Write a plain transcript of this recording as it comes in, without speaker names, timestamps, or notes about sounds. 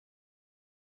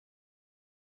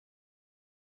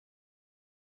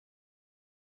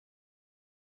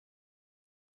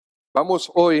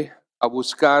Vamos hoy a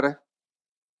buscar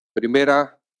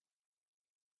primera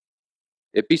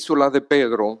epístola de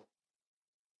Pedro,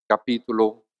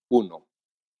 capítulo 1.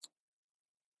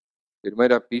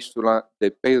 Primera epístola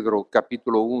de Pedro,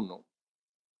 capítulo 1.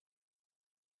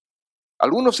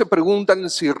 Algunos se preguntan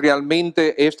si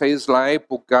realmente esta es la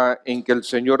época en que el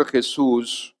Señor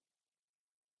Jesús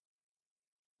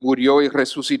murió y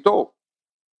resucitó.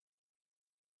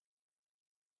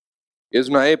 Es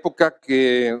una época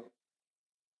que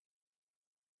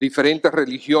diferentes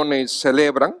religiones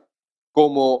celebran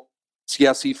como si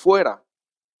así fuera.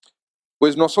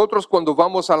 Pues nosotros cuando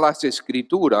vamos a las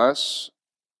Escrituras,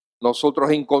 nosotros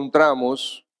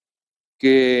encontramos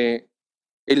que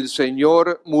el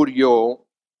Señor murió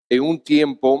en un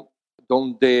tiempo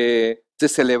donde se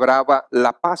celebraba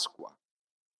la Pascua.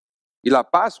 Y la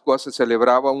Pascua se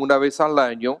celebraba una vez al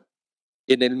año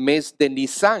en el mes de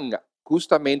Nisan,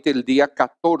 justamente el día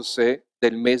 14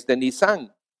 del mes de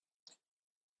Nisan.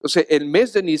 Entonces, el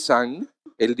mes de Nisan,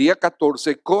 el día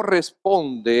 14,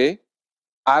 corresponde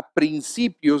a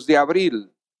principios de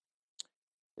abril.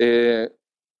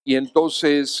 Y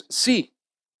entonces, sí,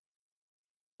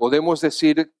 podemos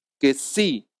decir que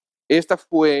sí, esta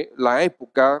fue la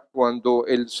época cuando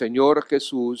el Señor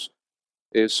Jesús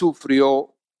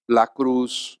sufrió la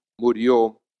cruz,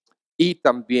 murió y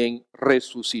también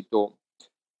resucitó.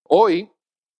 Hoy,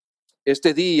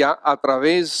 este día, a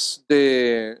través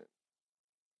de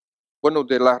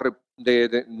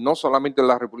no solamente de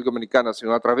la República Dominicana,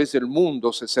 sino a través del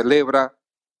mundo, se celebra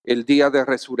el día de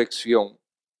resurrección.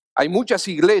 Hay muchas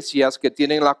iglesias que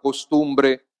tienen la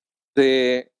costumbre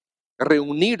de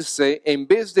reunirse, en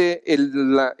vez de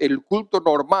el culto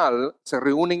normal, se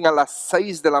reúnen a las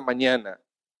 6 de la mañana,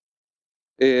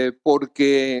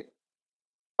 porque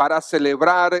para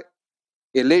celebrar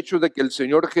el hecho de que el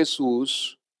Señor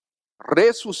Jesús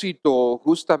resucitó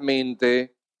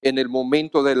justamente en el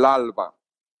momento del alba.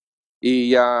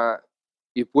 Y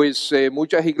pues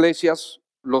muchas iglesias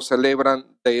lo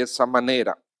celebran de esa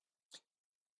manera.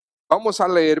 Vamos a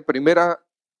leer primera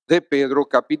de Pedro,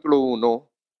 capítulo 1,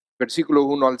 versículo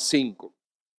 1 al 5.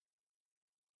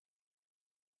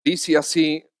 Dice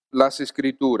así las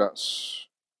Escrituras.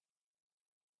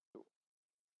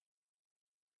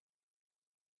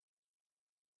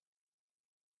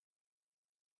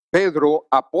 Pedro,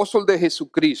 apóstol de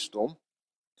Jesucristo,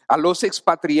 a los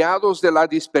expatriados de la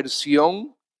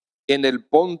dispersión en el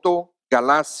Ponto,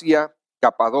 Galacia,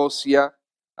 Capadocia,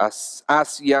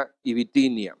 Asia y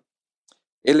Bitinia,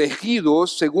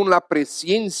 elegidos según la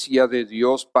presencia de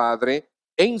Dios Padre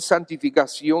en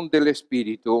santificación del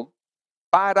Espíritu,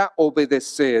 para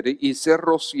obedecer y ser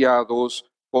rociados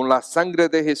con la sangre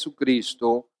de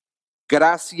Jesucristo,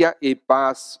 gracia y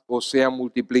paz os sean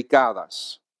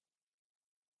multiplicadas.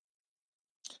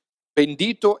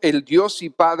 Bendito el Dios y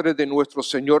Padre de nuestro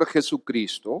Señor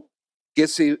Jesucristo, que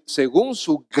según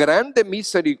su grande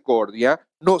misericordia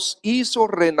nos hizo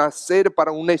renacer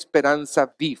para una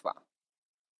esperanza viva.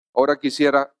 Ahora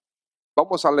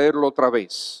vamos a leerlo otra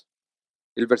vez,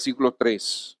 el versículo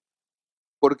 3.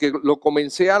 Porque lo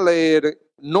comencé a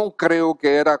leer, no creo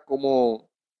que era como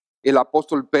el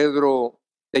apóstol Pedro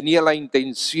tenía la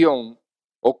intención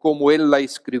o como él la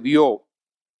escribió.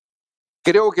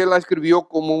 Creo que él la escribió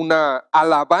como una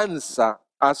alabanza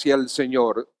hacia el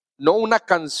Señor, no una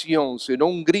canción, sino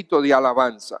un grito de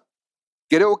alabanza.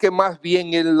 Creo que más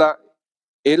bien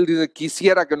él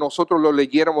quisiera que nosotros lo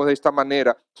leyéramos de esta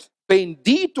manera.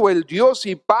 Bendito el Dios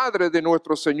y Padre de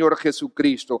nuestro Señor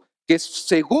Jesucristo, que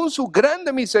según su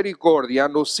grande misericordia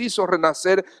nos hizo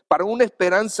renacer para una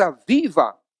esperanza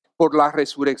viva por la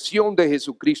resurrección de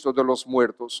Jesucristo de los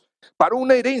muertos, para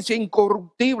una herencia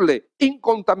incorruptible,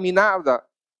 incontaminada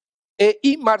e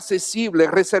inmarcesible,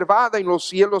 reservada en los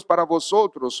cielos para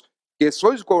vosotros, que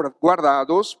sois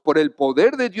guardados por el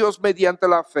poder de Dios mediante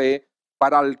la fe,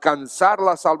 para alcanzar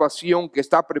la salvación que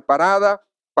está preparada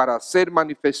para ser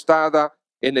manifestada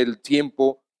en el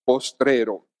tiempo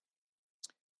postrero.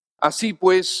 Así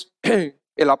pues,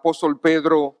 el apóstol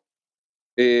Pedro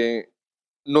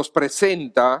nos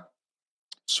presenta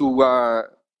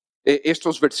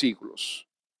estos versículos.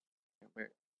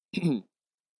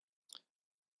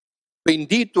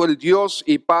 Bendito el Dios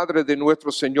y Padre de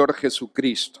nuestro Señor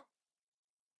Jesucristo.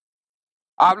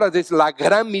 Habla de la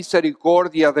gran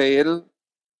misericordia de Él,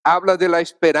 habla de la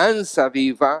esperanza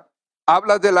viva,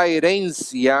 habla de la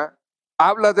herencia,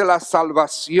 habla de la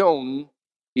salvación,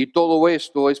 y todo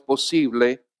esto es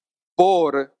posible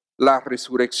por la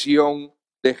resurrección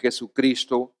de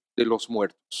Jesucristo de los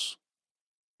muertos.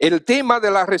 El tema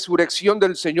de la resurrección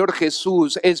del Señor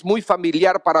Jesús es muy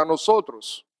familiar para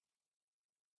nosotros.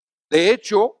 De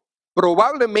hecho,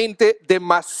 probablemente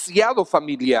demasiado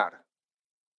familiar.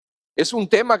 Es un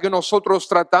tema que nosotros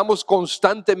tratamos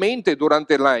constantemente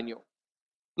durante el año.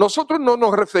 Nosotros no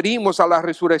nos referimos a la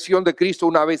resurrección de Cristo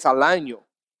una vez al año.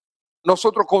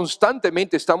 Nosotros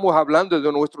constantemente estamos hablando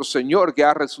de nuestro Señor que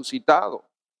ha resucitado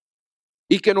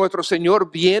y que nuestro Señor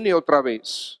viene otra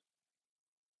vez.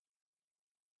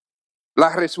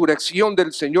 La resurrección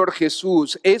del Señor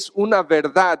Jesús es una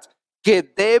verdad que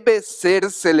debe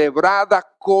ser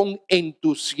celebrada con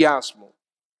entusiasmo.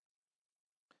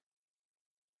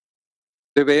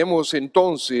 Debemos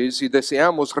entonces, si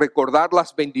deseamos, recordar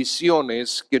las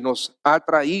bendiciones que nos ha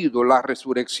traído la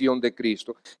resurrección de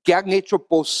Cristo, que ha hecho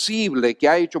posible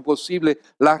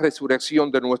la resurrección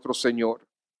de nuestro Señor.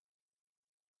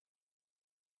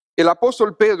 El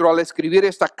apóstol Pedro, al escribir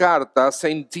esta carta, se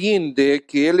entiende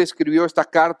que él escribió esta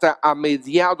carta a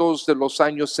mediados de los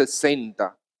años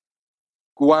 60,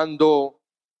 cuando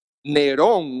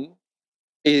Nerón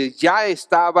ya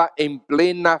estaba en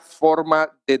plena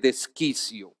forma de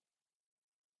desquicio.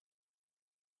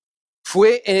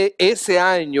 Fue ese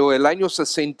año, el año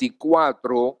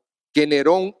 64, que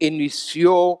Nerón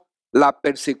inició la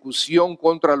persecución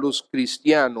contra los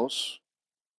cristianos,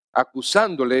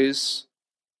 acusándoles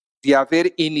de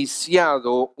haber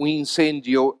iniciado un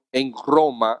incendio en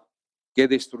Roma que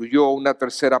destruyó una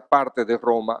tercera parte de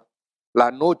Roma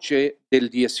la noche del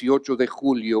 18 de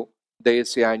julio de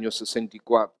ese año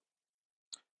 64.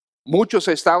 Muchos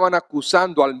estaban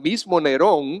acusando al mismo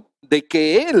Nerón de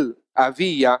que él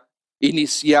había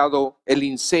iniciado el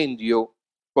incendio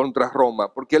contra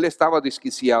Roma, porque él estaba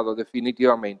desquiciado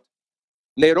definitivamente.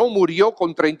 Nerón murió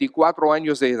con 34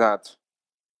 años de edad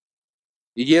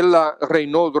y él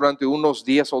reinó durante unos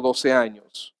 10 o 12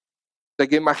 años. O sea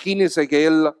que imagínense que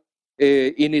él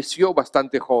inició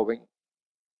bastante joven.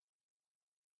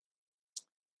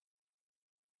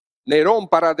 Nerón,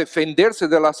 para defenderse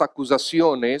de las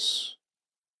acusaciones,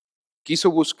 quiso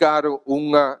buscar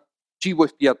un chivo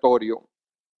expiatorio.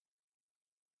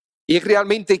 ¿Y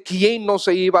realmente quién no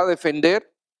se iba a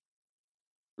defender?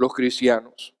 Los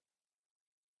cristianos.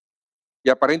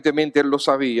 Y aparentemente él lo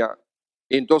sabía.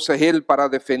 Entonces él, para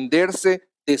defenderse,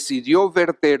 decidió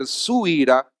verter su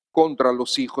ira contra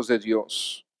los hijos de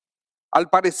Dios. Al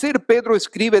parecer, Pedro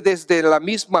escribe desde la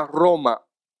misma Roma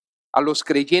a los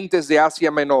creyentes de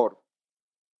Asia Menor,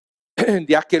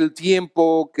 de aquel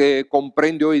tiempo que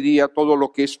comprende hoy día todo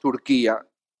lo que es Turquía.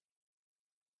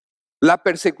 La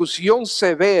persecución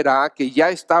severa que ya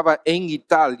estaba en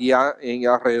Italia, en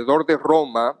alrededor de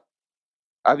Roma,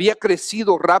 había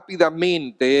crecido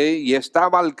rápidamente y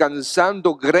estaba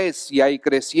alcanzando Grecia y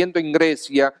creciendo en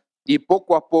Grecia, y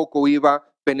poco a poco iba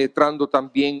penetrando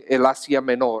también el Asia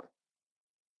Menor.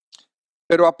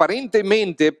 Pero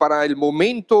aparentemente para el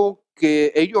momento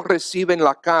que ellos reciben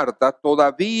la carta,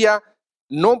 todavía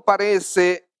no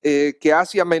parece que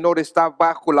Asia Menor está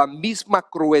bajo la misma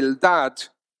crueldad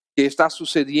que está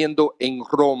sucediendo en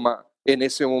Roma en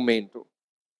ese momento.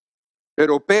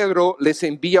 Pero Pedro les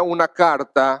envía una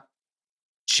carta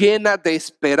llena de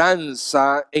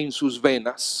esperanza en sus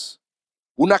venas.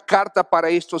 Una carta para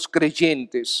estos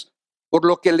creyentes, por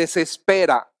lo que les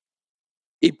espera.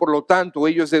 Y por lo tanto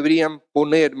ellos deberían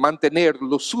mantener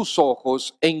sus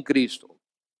ojos en Cristo.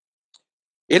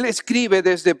 Él escribe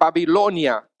desde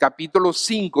Babilonia, capítulo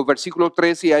 5, versículo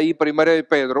 13, y ahí 1 de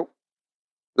Pedro.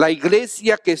 La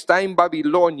iglesia que está en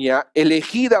Babilonia,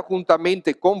 elegida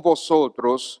juntamente con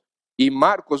vosotros, y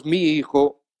Marcos, mi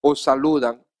hijo, os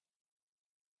saludan.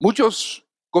 Muchos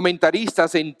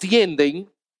comentaristas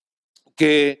entienden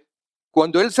que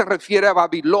cuando él se refiere a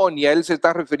Babilonia, él se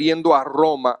está refiriendo a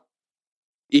Roma,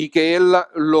 y que él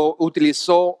lo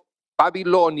utilizó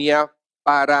Babilonia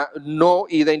para no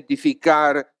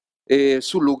identificar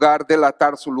su lugar,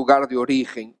 delatar su lugar de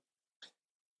origen.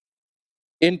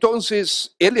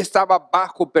 Entonces, él estaba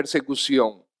bajo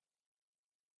persecución.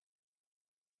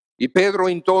 Y Pedro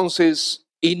entonces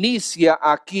inicia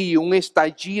aquí un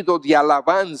estallido de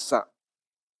alabanza,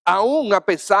 aún a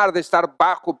pesar de estar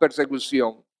bajo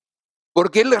persecución.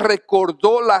 Porque él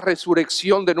recordó la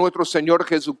resurrección de nuestro Señor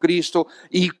Jesucristo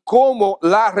y cómo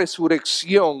la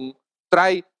resurrección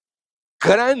trae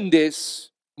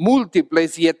grandes,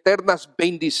 múltiples y eternas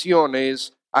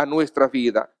bendiciones a nuestra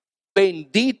vida.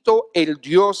 Bendito el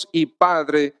Dios y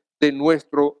Padre de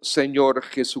nuestro Señor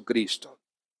Jesucristo.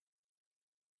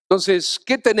 Entonces,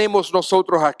 ¿qué tenemos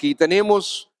nosotros aquí?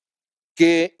 Tenemos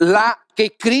que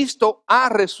Cristo ha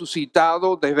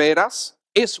resucitado de veras,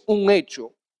 es un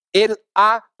hecho. Él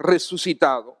ha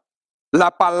resucitado.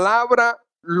 La palabra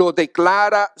lo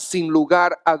declara sin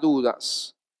lugar a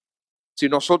dudas. Si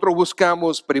nosotros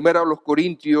buscamos 1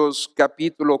 Corintios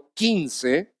capítulo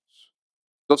 15,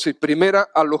 Entonces, primera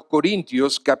a los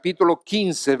Corintios, capítulo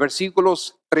 15,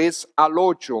 versículos 3 al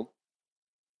 8.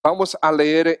 Vamos a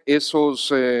leer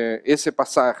ese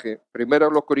pasaje. Primera a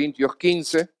los Corintios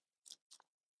 15.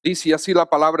 Dice así la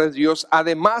palabra de Dios.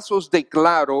 Además os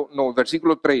declaro,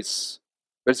 versículo 3.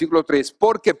 Versículo 3.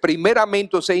 Porque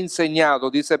primeramente os he enseñado,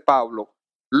 dice Pablo,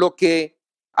 lo que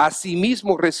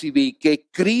asimismo recibí, que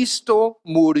Cristo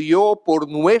murió por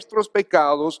nuestros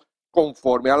pecados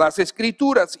conforme a las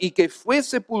Escrituras, y que fue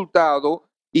sepultado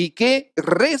y que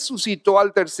resucitó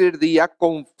al tercer día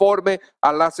conforme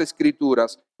a las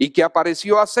Escrituras, y que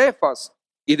apareció a Cefas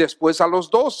y después a los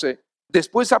 12.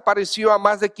 Después apareció a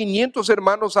más de 500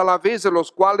 hermanos a la vez, de los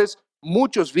cuales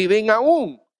muchos viven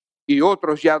aún y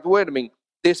otros ya duermen.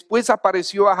 Después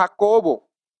apareció a Jacobo,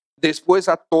 después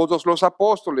a todos los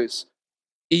apóstoles,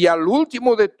 y al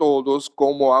último de todos,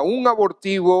 como a un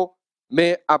abortivo,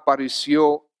 me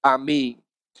apareció a mí.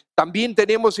 También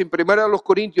tenemos en 1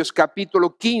 Corintios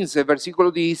capítulo 15,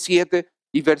 versículo 17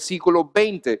 y versículo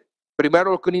 20.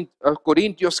 1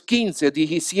 Corintios 15,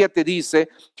 17 dice,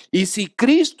 y si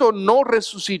Cristo no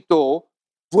resucitó,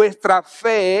 vuestra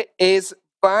fe es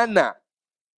vana.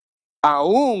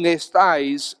 Aún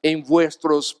estáis en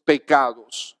vuestros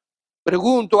pecados.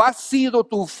 Pregunto, ¿ha sido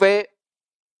tu fe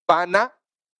vana,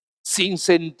 sin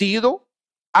sentido?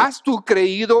 ¿Has tú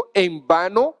creído en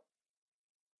vano?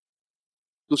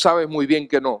 Tú sabes muy bien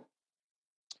que no.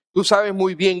 Tú sabes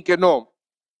muy bien que no.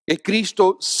 Que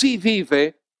Cristo sí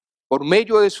vive por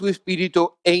medio de su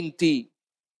Espíritu en ti.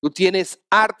 Tú tienes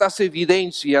hartas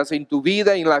evidencias en tu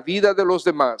vida y en la vida de los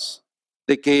demás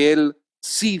de que Él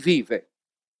sí vive.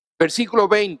 Versículo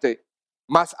 20.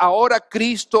 Mas ahora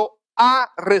Cristo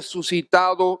ha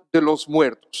resucitado de los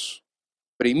muertos.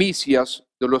 Primicias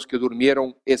de los que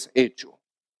durmieron es hecho.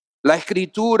 La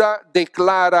Escritura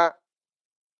declara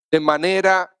de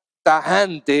manera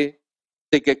tajante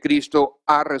de que Cristo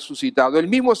ha resucitado. El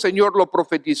mismo Señor lo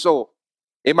profetizó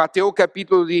en Mateo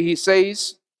capítulo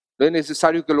 16. No es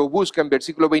necesario que lo busquen.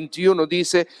 Versículo 21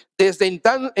 dice, desde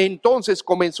entonces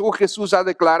comenzó Jesús a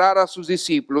declarar a sus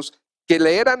discípulos que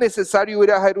le era necesario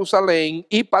ir a Jerusalén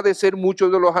y padecer mucho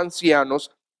de los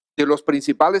ancianos, de los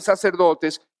principales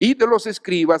sacerdotes y de los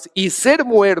escribas, y ser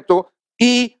muerto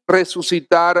y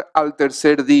resucitar al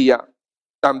tercer día.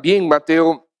 También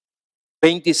Mateo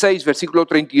 26, versículo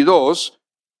 32,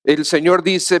 el Señor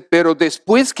dice, pero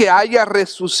después que haya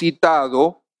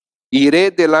resucitado,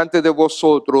 iré delante de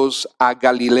vosotros a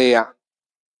Galilea.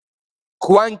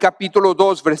 Juan capítulo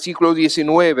 2, versículo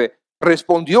 19,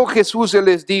 respondió Jesús y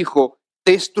les dijo,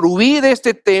 destruid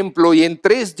este templo y en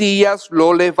 3 días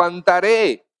lo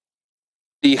levantaré.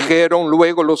 Dijeron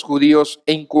luego los judíos,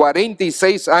 en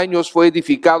 46 años fue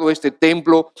edificado este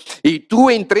templo y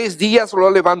tú en 3 días lo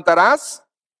levantarás.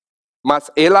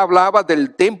 Mas él hablaba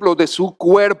del templo de su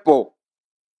cuerpo.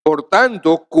 Por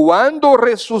tanto, cuando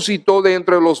resucitó de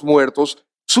entre los muertos,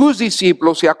 sus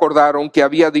discípulos se acordaron que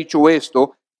había dicho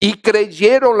esto y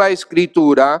creyeron la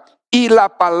Escritura y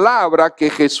la palabra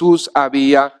que Jesús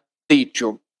había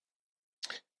dicho.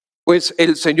 Pues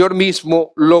el Señor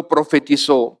mismo lo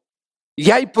profetizó. Y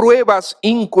hay pruebas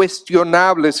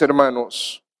incuestionables,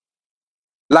 hermanos.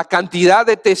 La cantidad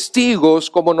de testigos,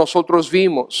 como nosotros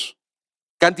vimos.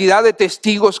 Cantidad de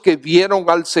testigos que vieron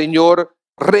al Señor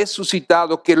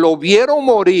resucitado, que lo vieron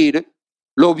morir,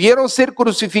 lo vieron ser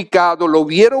crucificado, lo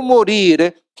vieron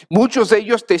morir. Muchos de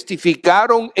ellos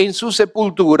testificaron en su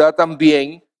sepultura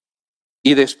también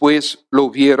y después lo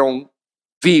vieron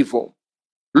vivo.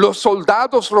 Los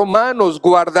soldados romanos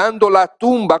guardando la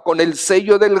tumba con el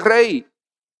sello del rey.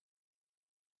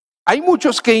 Hay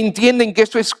muchos que entienden que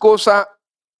esto es cosa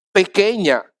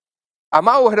pequeña.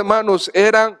 Amados hermanos,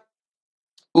 eran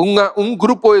un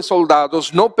grupo de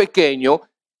soldados no pequeño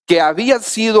que habían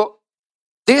sido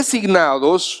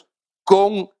designados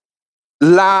con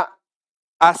la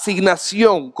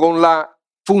asignación, con la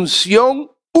función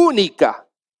única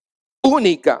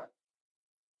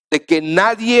de que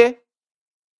nadie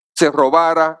se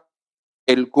robara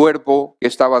el cuerpo que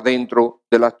estaba dentro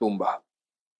de la tumba.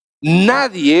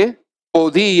 Nadie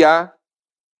podía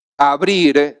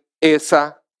abrir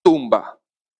esa tumba.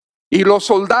 Y los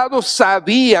soldados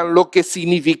sabían lo que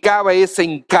significaba ese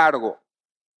encargo.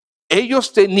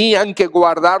 Ellos tenían que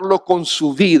guardarlo con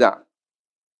su vida.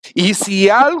 Y si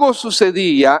algo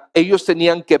sucedía, ellos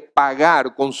tenían que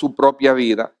pagar con su propia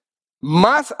vida.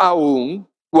 Más aún,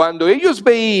 cuando ellos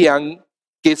veían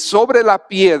que sobre la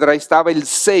piedra estaba el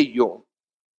sello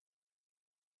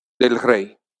del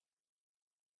rey.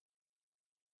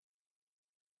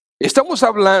 Estamos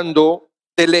hablando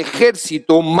del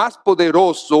ejército más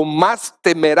poderoso, más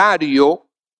temerario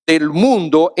del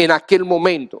mundo en aquel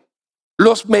momento.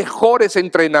 los mejores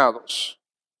entrenados.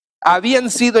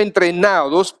 Habían sido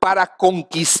entrenados para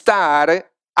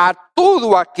conquistar a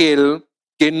todo aquel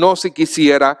que no se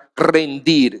quisiera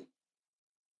rendir.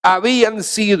 Habían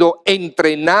sido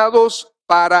entrenados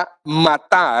para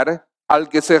matar al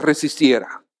que se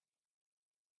resistiera.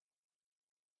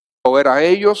 O eran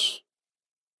ellos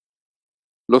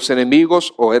los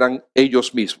enemigos o eran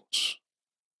ellos mismos.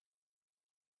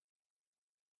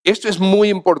 Esto es muy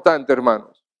importante,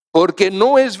 hermanos, porque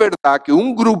no es verdad que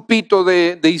un grupito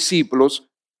de discípulos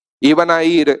iban a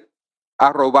ir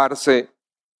a robarse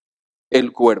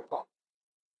el cuerpo.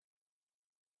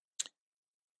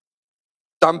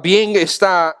 También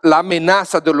está la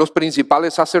amenaza de los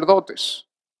principales sacerdotes.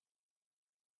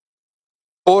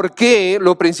 ¿Por qué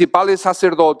los principales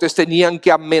sacerdotes tenían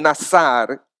que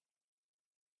amenazar?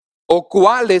 ¿O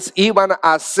cuáles iban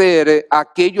a ser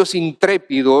aquellos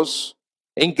intrépidos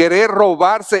en querer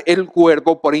robarse el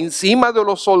cuerpo por encima de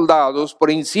los soldados,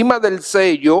 por encima del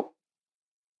sello,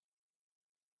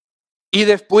 y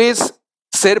después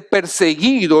ser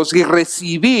perseguidos y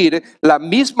recibir la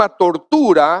misma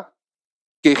tortura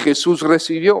que Jesús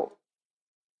recibió?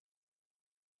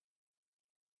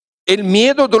 El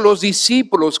miedo de los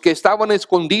discípulos que estaban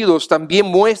escondidos también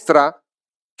muestra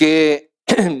que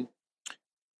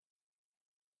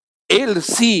Él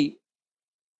sí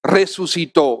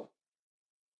resucitó.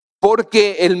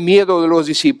 Porque el miedo de los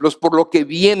discípulos, por lo que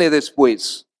viene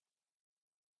después,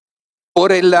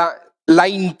 por la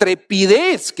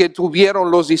intrepidez que tuvieron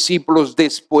los discípulos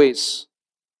después,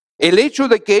 el hecho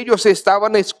de que ellos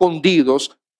estaban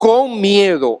escondidos con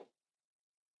miedo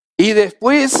y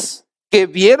después que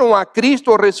vieron a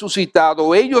Cristo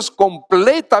resucitado, ellos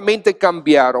completamente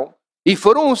cambiaron y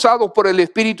fueron usados por el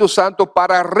Espíritu Santo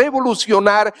para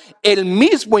revolucionar el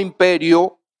mismo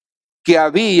imperio que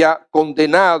había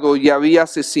condenado y había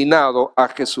asesinado a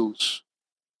Jesús.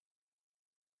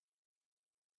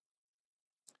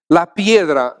 La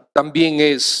piedra también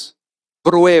es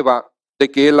prueba de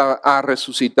que Él ha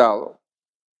resucitado.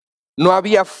 No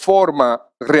había forma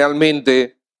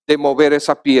realmente de mover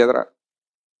esa piedra.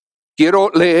 Quiero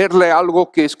leerle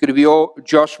algo que escribió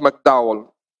Josh McDowell.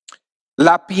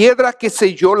 La piedra que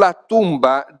selló la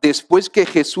tumba después que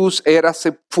Jesús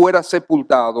fuera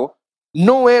sepultado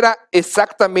no era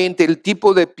exactamente el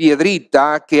tipo de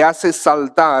piedrita que hace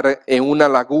saltar en una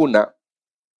laguna.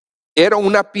 Era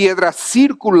una piedra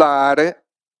circular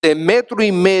de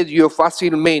 1,5 metros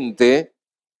fácilmente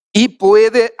y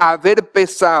puede haber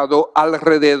pesado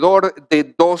alrededor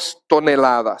de 2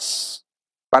 toneladas.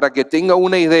 Para que tenga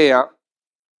una idea,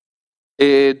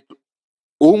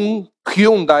 un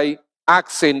Hyundai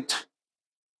Accent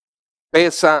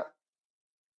pesa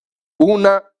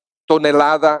 1,5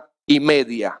 toneladas.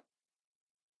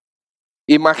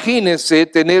 Imagínense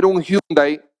tener un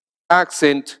Hyundai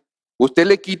Accent, usted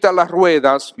le quita las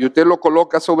ruedas y usted lo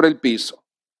coloca sobre el piso.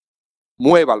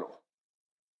 Muévalo.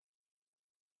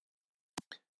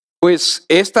 Pues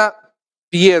esta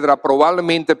piedra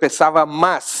probablemente pesaba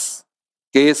más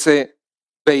que ese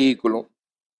vehículo.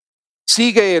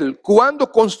 Sigue él.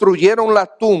 Cuando construyeron la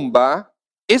tumba,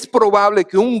 es probable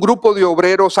que un grupo de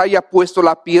obreros haya puesto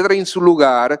la piedra en su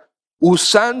lugar,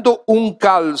 usando un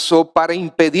calzo para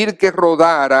impedir que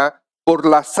rodara por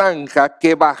la zanja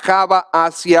que bajaba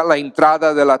hacia la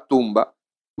entrada de la tumba.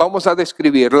 Vamos a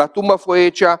describir. La tumba fue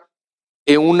hecha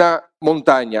en una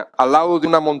montaña, al lado de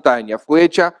una montaña. Fue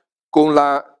hecha con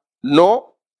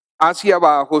no hacia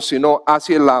abajo, sino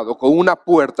hacia el lado, con una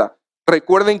puerta.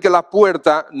 Recuerden que la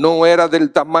puerta no era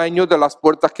del tamaño de las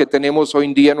puertas que tenemos hoy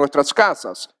en día en nuestras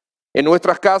casas. En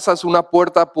nuestras casas una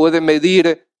puerta puede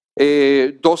medir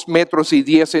 2 metros y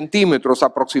 10 centímetros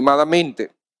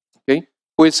aproximadamente. ¿Okay?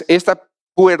 Pues esta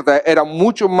puerta era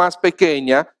mucho más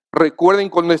pequeña. Recuerden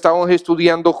cuando estábamos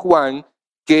estudiando Juan,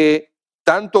 que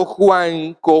tanto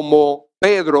Juan como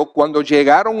Pedro, cuando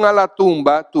llegaron a la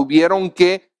tumba, tuvieron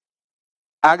que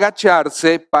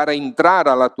agacharse para entrar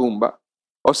a la tumba.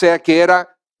 O sea que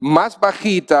era más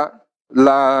bajita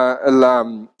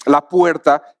la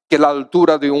puerta que la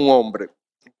altura de un hombre.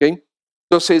 ¿Okay?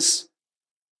 Entonces,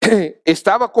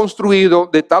 estaba construido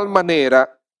de tal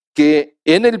manera que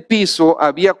en el piso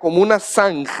había como una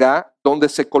zanja donde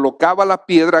se colocaba la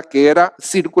piedra que era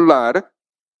circular.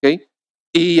 ¿Okay?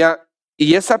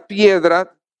 Y esa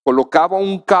piedra colocaba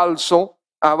un calzo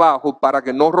abajo para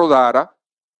que no rodara.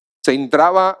 Se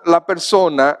entraba la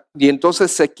persona y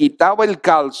entonces se quitaba el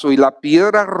calzo y la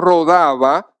piedra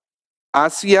rodaba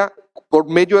por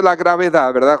medio de la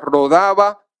gravedad, ¿verdad?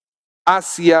 Rodaba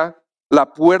hacia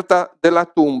la puerta de la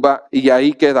tumba y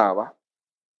ahí quedaba.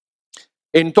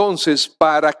 Entonces,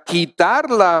 para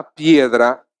quitar la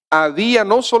piedra, había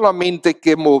no solamente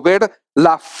que mover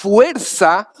la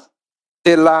fuerza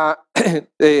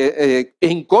de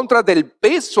en contra del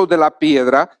peso de la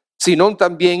piedra, sino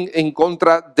también en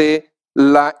contra de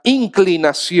la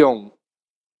inclinación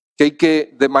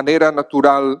que de manera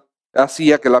natural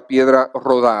hacía que la piedra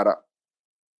rodara.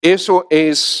 Eso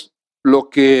es lo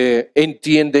que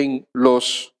entienden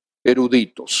los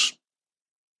eruditos.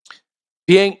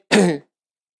 Bien,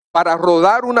 para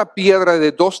rodar una piedra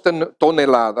de 2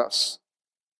 toneladas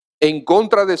en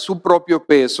contra de su propio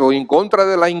peso, en contra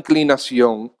de la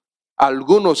inclinación,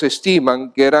 algunos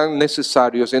estiman que eran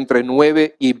necesarios entre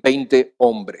 9 y 20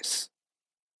 hombres,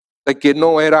 de que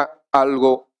no era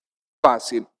algo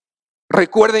fácil.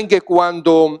 Recuerden que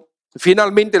cuando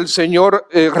finalmente el Señor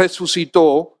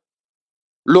resucitó,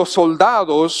 los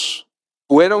soldados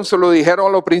se lo dijeron a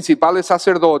los principales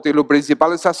sacerdotes, y los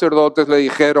principales sacerdotes le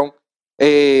dijeron,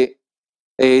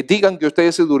 digan que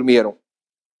ustedes se durmieron.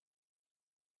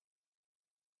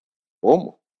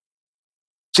 ¿Cómo?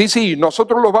 Sí,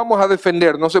 nosotros los vamos a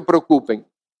defender, no se preocupen.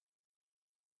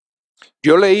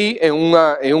 Yo leí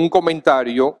en un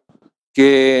comentario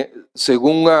que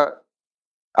según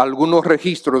algunos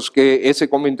registros que ese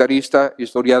comentarista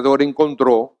historiador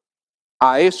encontró,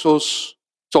 a esos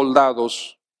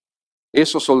soldados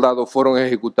fueron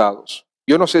ejecutados.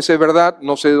 Yo no sé si es verdad,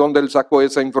 no sé de dónde él sacó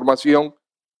esa información,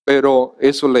 pero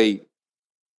eso leí.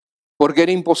 Porque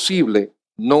era imposible,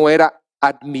 no era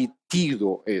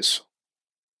admitido eso.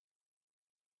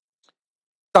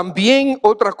 También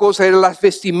otra cosa eran las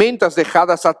vestimentas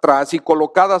dejadas atrás y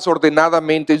colocadas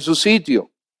ordenadamente en su sitio.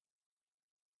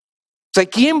 O sea,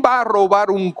 ¿quién va a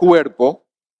robar un cuerpo?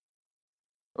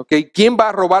 ¿Okay? ¿Quién va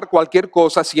a robar cualquier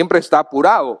cosa siempre está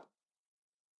apurado?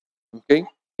 ¿Okay?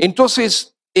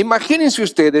 Entonces, imagínense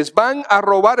ustedes, van a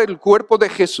robar el cuerpo de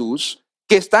Jesús,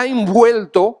 que está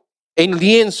envuelto en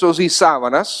lienzos y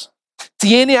sábanas.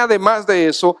 Tiene además de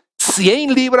eso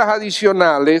 100 libras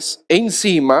adicionales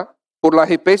encima por las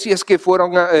especies que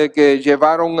que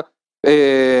llevaron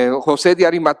José de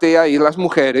Arimatea y las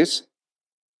mujeres.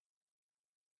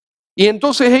 Y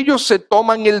entonces ellos se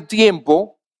toman el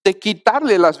tiempo de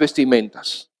quitarle las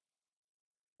vestimentas.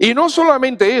 Y no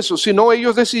solamente eso, sino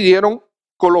ellos decidieron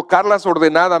colocarlas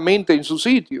ordenadamente en su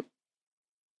sitio.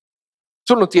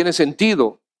 Eso no tiene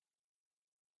sentido.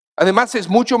 Además, es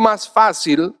mucho más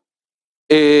fácil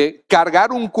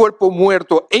cargar un cuerpo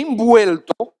muerto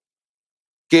envuelto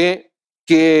que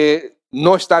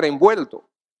no estar envuelto.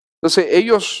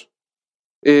 Entonces,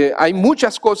 hay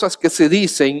muchas cosas que se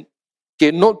dicen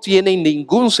que no tienen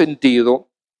ningún sentido,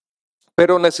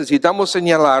 pero necesitamos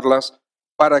señalarlas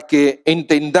para que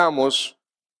entendamos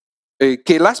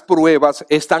que las pruebas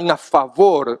están a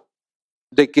favor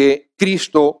de que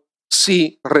Cristo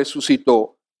sí resucitó.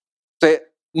 O sea,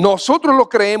 nosotros lo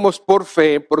creemos por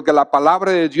fe porque la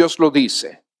palabra de Dios lo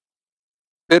dice,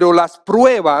 pero las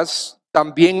pruebas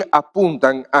también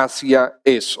apuntan hacia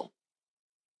eso.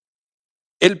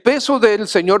 El peso del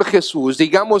Señor Jesús,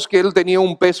 digamos que él tenía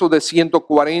un peso de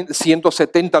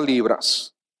 170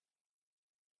 libras.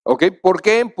 ¿Ok? ¿Por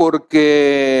qué?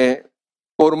 Porque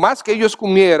por más que ellos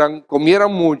comieran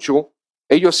mucho,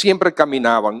 ellos siempre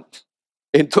caminaban.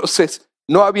 Entonces,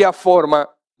 no había forma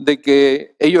de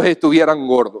que ellos estuvieran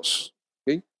gordos.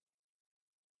 ¿Ok?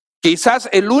 Quizás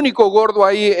el único gordo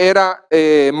ahí era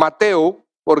Mateo,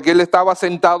 porque él estaba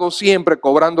sentado siempre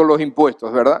cobrando los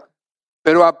impuestos, ¿verdad?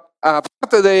 Pero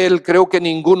aparte de él, creo que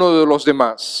ninguno de los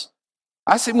demás.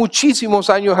 Hace muchísimos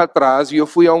años atrás yo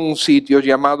fui a un sitio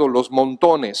llamado Los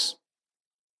Montones.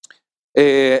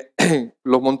 El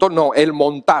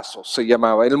Montazo se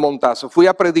llamaba, el Montazo. Fui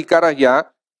a predicar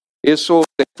allá. Eso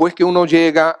después que uno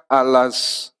llega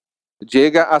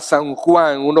a San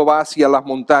Juan, uno va hacia las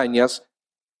montañas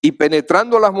y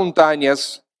penetrando las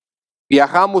montañas,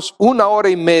 viajamos 1 hora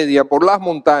y media por las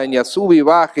montañas, sube y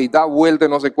baja y da vuelta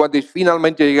no sé cuánto y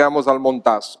finalmente llegamos al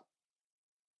Montazo.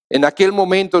 En aquel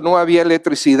momento no había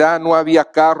electricidad, no había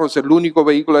carros, el único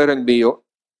vehículo era el mío.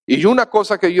 Y una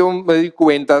cosa que yo me di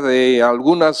cuenta de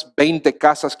algunas 20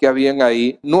 casas que habían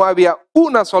ahí, no había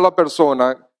una sola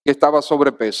persona que estaba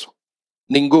sobrepeso,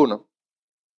 ninguno.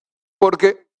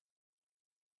 Porque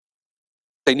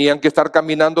tenían que estar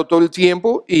caminando todo el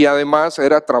tiempo y además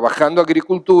era trabajando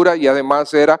agricultura y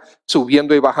además era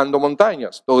subiendo y bajando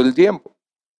montañas todo el tiempo.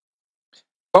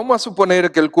 Vamos a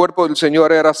suponer que el cuerpo del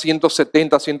Señor era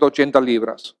 170, 180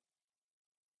 libras.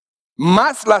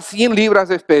 Más las 100 libras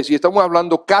de especie, estamos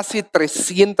hablando casi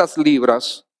 300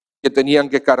 libras que tenían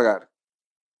que cargar.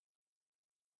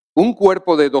 Un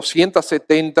cuerpo de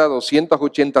 270,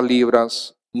 280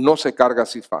 libras no se carga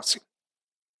así fácil.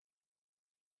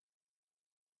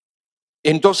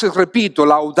 Entonces, repito,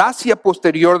 la audacia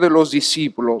posterior de los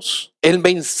discípulos, el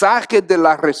mensaje de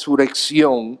la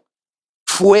resurrección,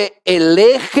 fue el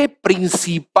eje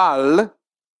principal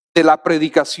de la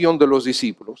predicación de los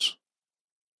discípulos.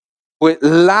 Fue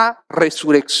la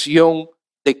resurrección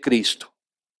de Cristo.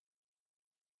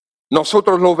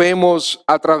 Nosotros lo vemos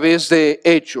a través de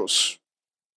Hechos.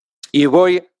 Y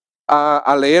voy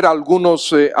a leer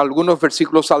algunos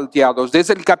versículos salteados.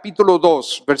 Desde el capítulo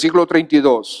 2, versículo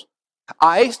 32.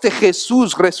 A este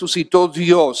Jesús resucitó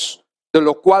Dios, de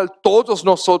lo cual todos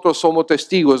nosotros somos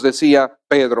testigos, decía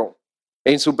Pedro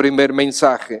en su primer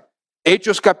mensaje.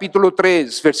 Hechos capítulo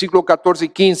 3, versículo 14 y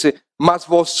 15. Mas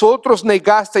vosotros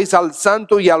negasteis al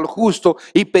santo y al justo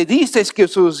y pedisteis que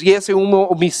os diese un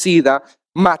homicida.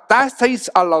 Matasteis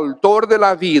al autor de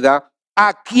la vida,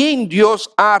 a quien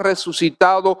Dios ha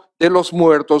resucitado de los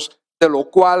muertos, de lo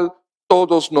cual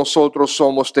todos nosotros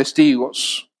somos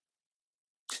testigos.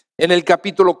 En el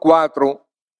capítulo 4,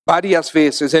 varias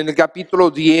veces, en el capítulo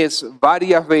 10,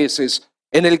 varias veces,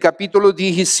 en el capítulo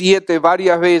 17,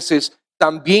 varias veces,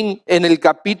 también en el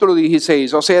capítulo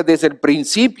 16, o sea, desde el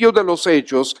principio de los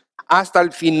hechos hasta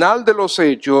el final de los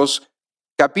hechos,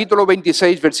 capítulo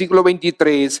 26, versículo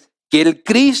 23, que el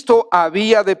Cristo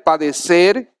había de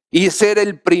padecer y ser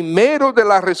el primero de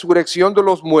la resurrección de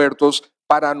los muertos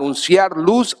para anunciar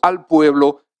luz al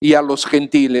pueblo y a los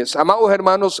gentiles. Amados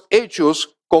hermanos,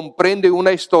 Hechos comprende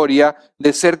una historia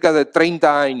de cerca de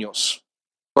 30 años,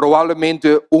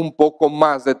 probablemente un poco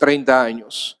más de 30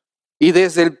 años. Y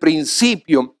desde el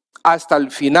principio hasta el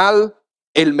final,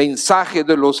 el mensaje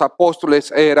de los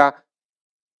apóstoles era,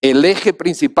 el eje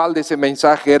principal de ese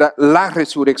mensaje era la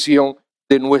resurrección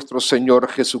de nuestro Señor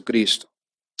Jesucristo.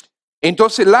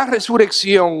 Entonces la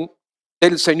resurrección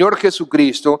del Señor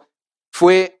Jesucristo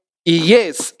fue y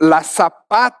es la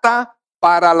zapata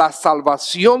para la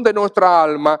salvación de nuestra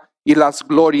alma y las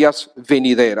glorias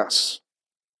venideras.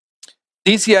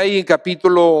 Dice ahí en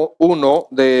capítulo 1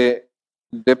 de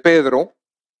Pedro,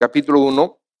 capítulo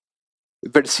 1,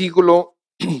 versículo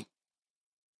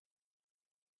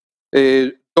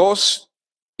 2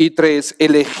 y 3,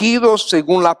 elegidos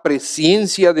según la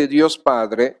presencia de Dios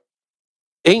Padre,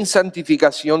 en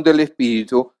santificación del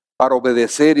Espíritu, para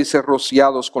obedecer y ser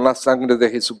rociados con la sangre de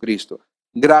Jesucristo.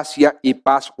 Gracia y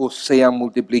paz os sean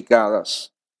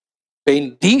multiplicadas.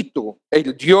 Bendito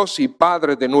el Dios y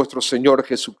Padre de nuestro Señor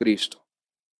Jesucristo,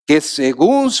 que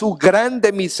según su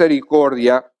grande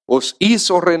misericordia os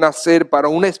hizo renacer para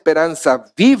una esperanza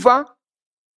viva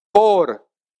por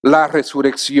la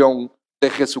resurrección de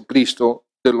Jesucristo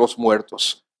de los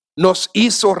muertos. Nos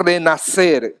hizo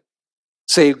renacer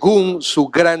según su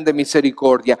grande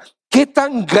misericordia. ¿Qué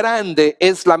tan grande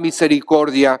es la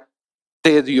misericordia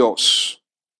de Dios?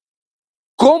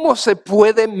 ¿Cómo se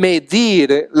puede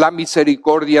medir la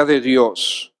misericordia de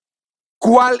Dios?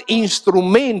 ¿Cuál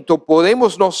instrumento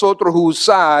podemos nosotros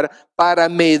usar para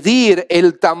medir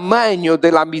el tamaño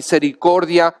de la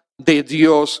misericordia de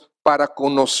Dios para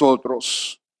con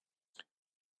nosotros?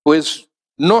 Pues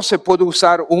no se puede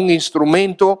usar un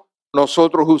instrumento,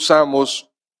 nosotros usamos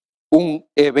un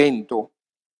evento.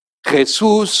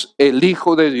 Jesús, el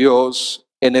Hijo de Dios,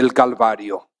 en el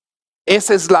Calvario.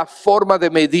 Esa es la forma de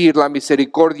medir la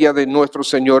misericordia de nuestro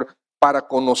Señor para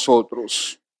con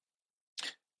nosotros.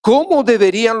 ¿Cómo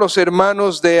deberían los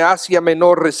hermanos de Asia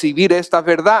Menor recibir esta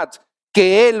verdad?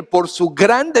 Que Él, por su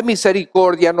grande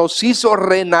misericordia, nos hizo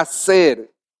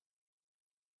renacer.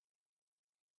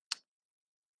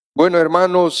 Bueno,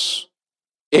 hermanos,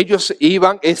 ellos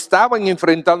estaban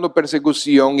enfrentando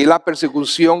persecución y la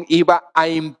persecución iba a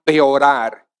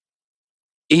empeorar.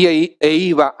 E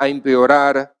iba a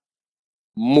empeorar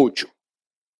mucho.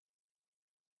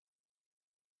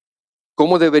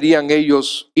 ¿Cómo deberían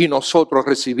ellos y nosotros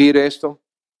recibir esto?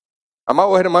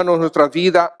 Amados hermanos, nuestra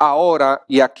vida ahora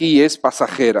y aquí es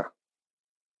pasajera.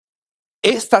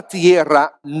 Esta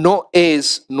tierra no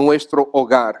es nuestro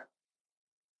hogar.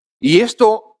 Y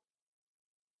esto,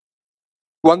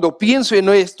 cuando pienso en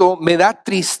esto, me da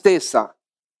tristeza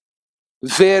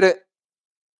ver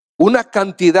una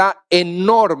cantidad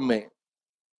enorme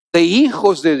de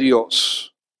hijos de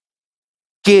Dios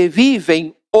que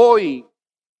viven hoy,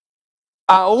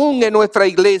 aún en nuestra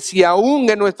iglesia, aún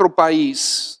en nuestro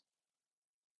país,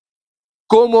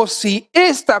 como si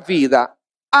esta vida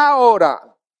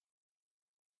ahora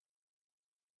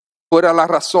fuera la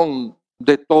razón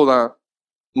de toda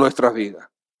nuestra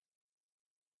vida.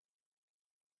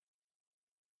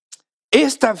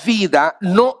 Esta vida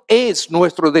no es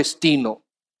nuestro destino.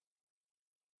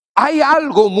 Hay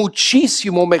algo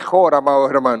muchísimo mejor, amados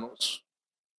hermanos.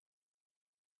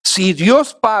 Si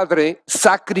Dios Padre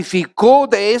sacrificó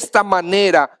de esta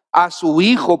manera a su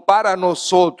Hijo para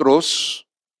nosotros,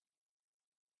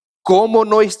 ¿cómo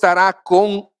no estará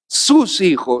con sus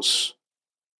hijos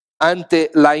ante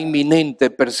la inminente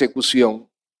persecución?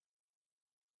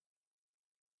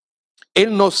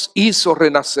 Él nos hizo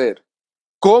renacer.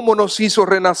 ¿Cómo nos hizo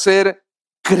renacer?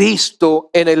 Cristo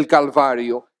en el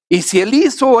Calvario. Y si Él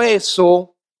hizo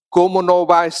eso, ¿cómo no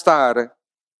va a estar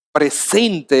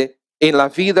presente en la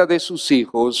vida de sus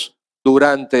hijos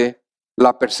durante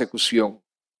la persecución?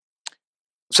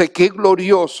 O sea, qué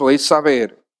glorioso es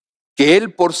saber que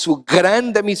Él por su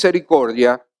grande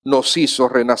misericordia nos hizo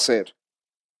renacer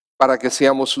para que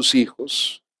seamos sus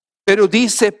hijos. Pero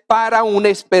dice para una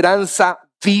esperanza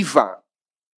viva.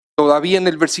 Todavía en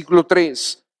el versículo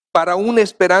 3, para una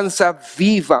esperanza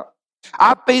viva.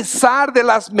 A pesar de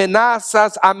las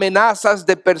amenazas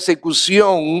de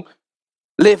persecución,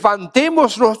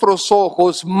 levantemos nuestros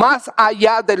ojos más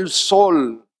allá del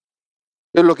sol.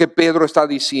 Es lo que Pedro está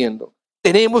diciendo.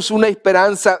 Tenemos una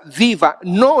esperanza viva,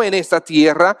 no en esta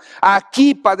tierra.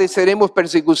 Aquí padeceremos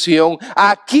persecución,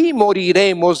 aquí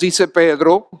moriremos, dice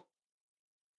Pedro.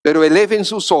 Pero eleven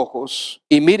sus ojos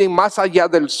y miren más allá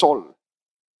del sol.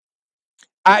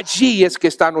 Allí es que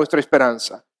está nuestra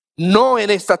esperanza, no en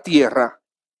esta tierra.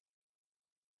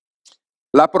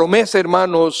 La promesa,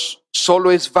 hermanos,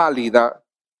 solo es válida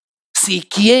si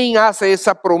quien hace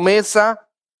esa promesa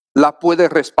la puede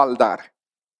respaldar.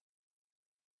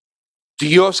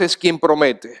 Dios es quien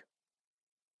promete.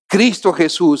 Cristo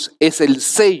Jesús es el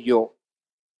sello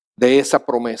de esa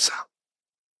promesa.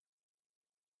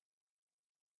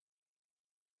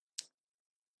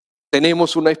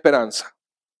 Tenemos una esperanza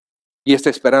y esta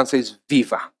esperanza es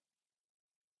viva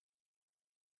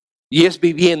y es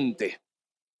viviente.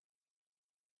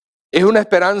 Es una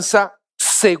esperanza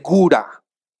segura.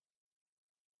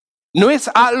 No es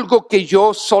algo que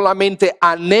yo solamente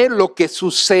anhelo que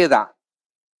suceda.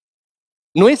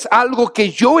 No es algo que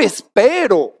yo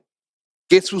espero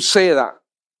que suceda.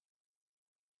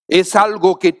 Es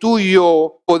algo que tú y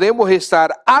yo podemos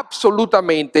estar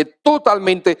absolutamente,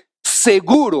 totalmente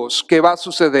seguros que va a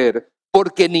suceder,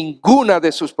 porque ninguna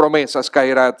de sus promesas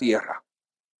caerá a tierra.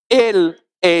 Él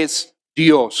es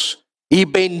Dios. Y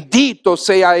bendito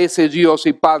sea ese Dios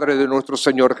y Padre de nuestro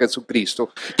Señor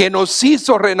Jesucristo, que nos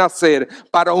hizo renacer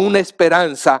para una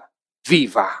esperanza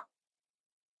viva.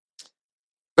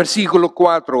 Versículo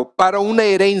 4, para una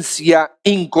herencia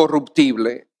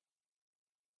incorruptible.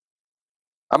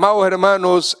 Amados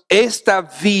hermanos, esta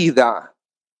vida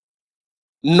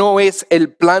no es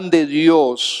el plan de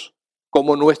Dios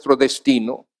como nuestro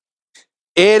destino.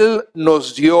 Él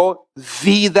nos dio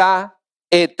vida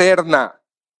eterna.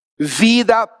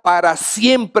 Vida para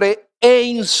siempre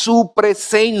en su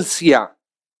presencia.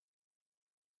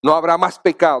 No habrá más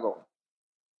pecado,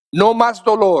 no más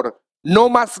dolor, no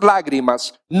más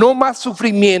lágrimas, no más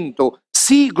sufrimiento.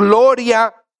 Sí,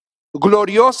 gloria,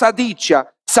 gloriosa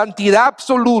dicha, santidad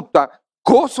absoluta,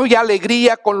 gozo y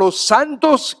alegría con los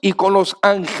santos y con los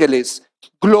ángeles.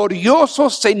 Glorioso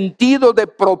sentido de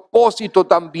propósito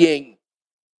también.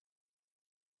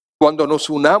 Cuando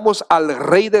nos unamos al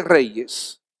Rey de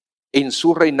Reyes en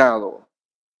su reinado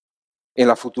en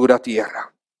la futura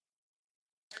tierra.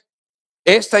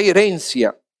 Esta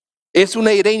herencia es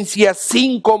una herencia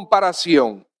sin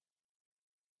comparación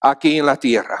aquí en la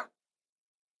tierra.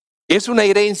 Es una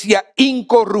herencia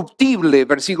incorruptible,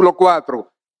 versículo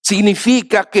 4.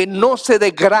 Significa que no se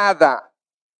degrada.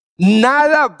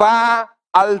 Nada va a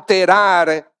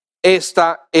alterar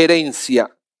esta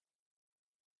herencia.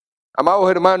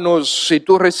 Amados hermanos, si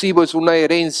tú recibes una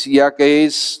herencia que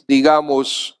es,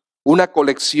 digamos, una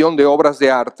colección de obras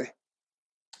de arte,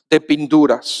 de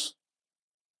pinturas,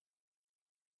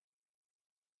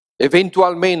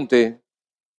 eventualmente,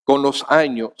 con los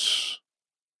años,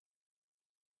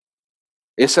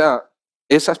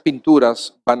 esas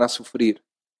pinturas van a sufrir.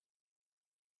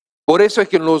 Por eso es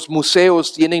que en los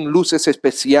museos tienen luces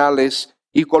especiales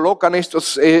y colocan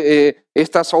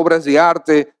estas obras de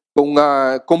arte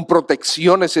con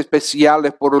protecciones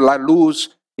especiales por la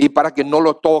luz y para que no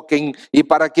lo toquen y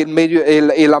para que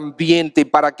el ambiente y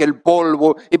para que el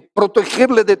polvo y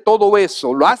protegerle de todo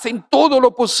eso. Lo hacen todo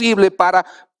lo posible para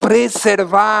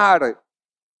preservar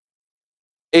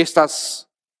estas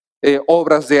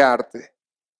obras de arte,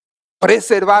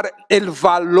 preservar el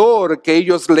valor que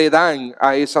ellos le dan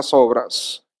a esas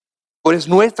obras. Pues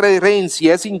nuestra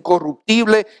herencia es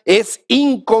incorruptible, es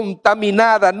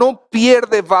incontaminada, no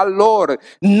pierde valor,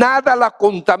 nada la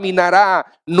contaminará.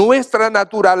 Nuestra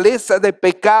naturaleza de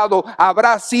pecado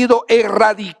habrá sido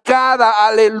erradicada.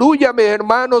 Aleluya, mis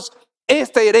hermanos.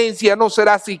 Esta herencia no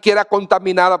será siquiera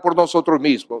contaminada por nosotros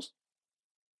mismos.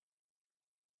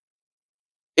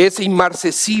 es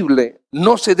inmarcesible,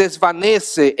 no se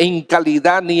desvanece en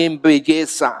calidad ni en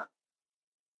belleza.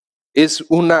 Es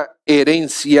una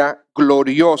herencia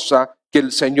gloriosa que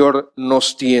el Señor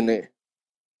nos tiene.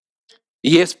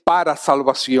 Y es para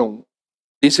salvación.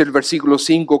 Dice el versículo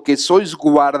 5, que sois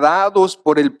guardados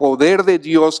por el poder de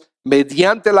Dios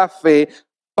mediante la fe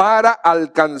para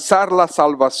alcanzar la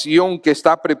salvación que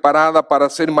está preparada para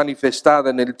ser manifestada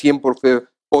en el tiempo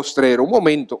postrero. Un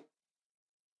momento.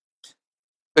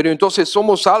 Pero entonces,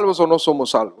 ¿somos salvos o no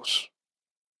somos salvos?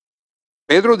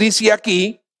 Pedro dice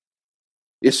aquí,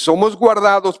 somos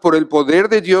guardados por el poder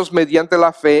de Dios mediante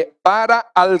la fe para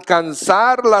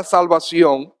alcanzar la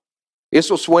salvación.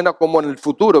 Eso suena como en el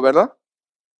futuro, ¿verdad?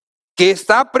 Que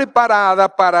está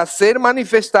preparada para ser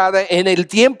manifestada en el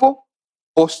tiempo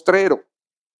postrero.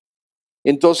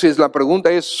 Entonces la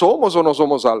pregunta es, ¿somos o no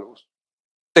somos salvos?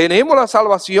 ¿Tenemos la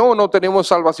salvación o no tenemos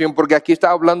salvación? Porque aquí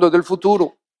está hablando del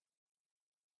futuro.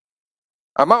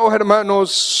 Amados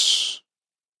hermanos,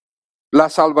 la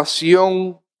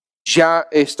salvación ya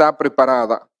está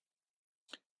preparada.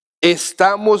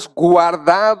 Estamos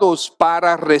guardados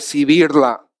para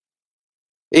recibirla.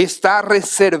 Está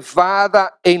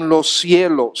reservada en los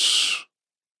cielos.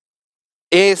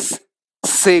 Es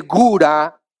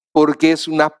segura porque es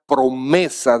una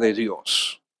promesa de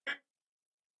Dios.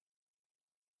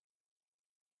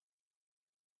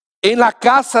 En la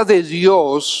casa de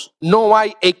Dios no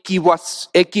hay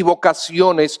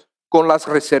equivocaciones con las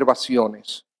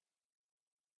reservaciones.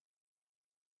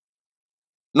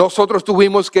 Nosotros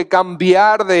tuvimos que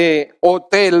cambiar de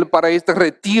hotel para este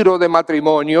retiro de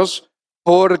matrimonios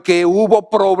porque hubo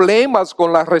problemas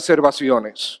con las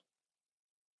reservaciones.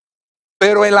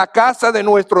 Pero en la casa de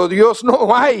nuestro Dios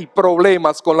no hay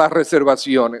problemas con las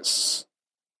reservaciones.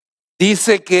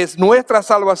 Dice que nuestra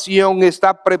salvación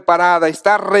está preparada,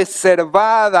 está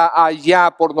reservada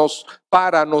allá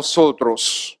para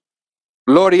nosotros.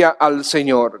 Gloria al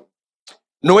Señor.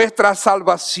 Nuestra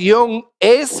salvación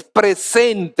es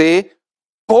presente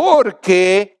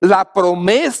porque la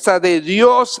promesa de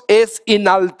Dios es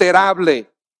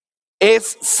inalterable,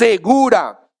 es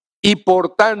segura y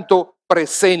por tanto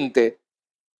presente.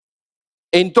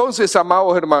 Entonces,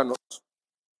 amados hermanos,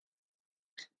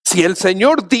 si el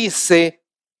Señor dice,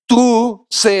 tú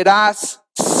serás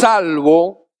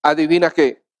salvo, adivina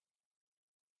qué.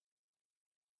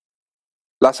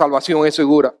 La salvación es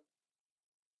segura.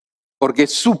 Porque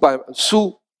es su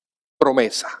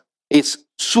promesa, es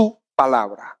su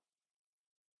palabra.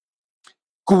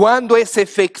 ¿Cuándo es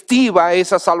efectiva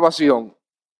esa salvación?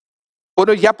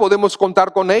 Bueno, ya podemos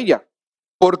contar con ella.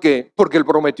 ¿Por qué? Porque Él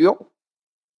prometió.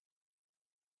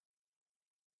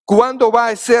 ¿Cuándo va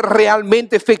a ser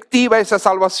realmente efectiva esa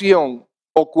salvación?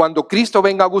 O cuando Cristo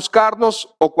venga a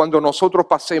buscarnos o cuando nosotros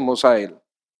pasemos a Él.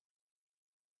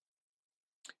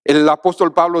 El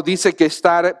apóstol Pablo dice que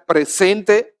estar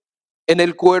presente en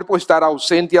el cuerpo, estar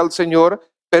ausente al Señor,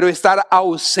 pero estar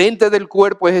ausente del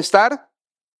cuerpo es estar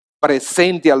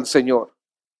presente al Señor.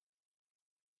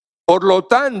 Por lo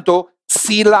tanto,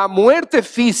 si la muerte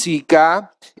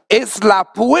física es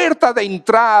la puerta de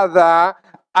entrada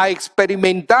a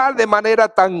experimentar de manera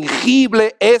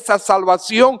tangible esa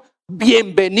salvación,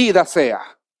 bienvenida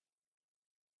sea.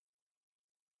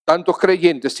 Tantos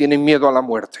creyentes tienen miedo a la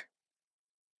muerte.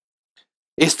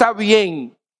 Está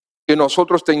bien que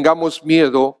nosotros tengamos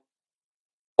miedo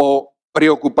o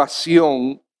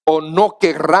preocupación o no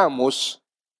querramos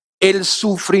el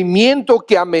sufrimiento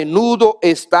que a menudo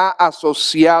está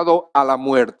asociado a la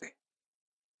muerte.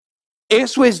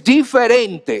 Eso es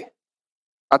diferente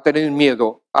a tener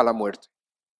miedo a la muerte.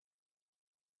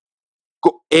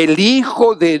 El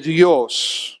Hijo de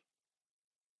Dios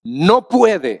no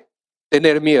puede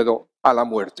tener miedo a la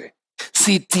muerte.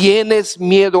 Si tienes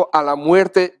miedo a la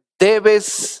muerte,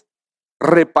 debes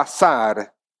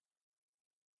repasar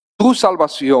tu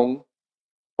salvación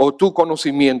o tu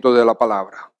conocimiento de la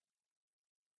palabra.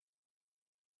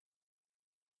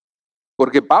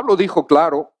 Porque Pablo dijo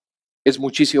claro, es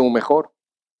muchísimo mejor.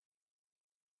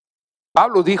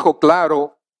 Pablo dijo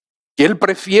claro que él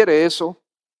prefiere eso.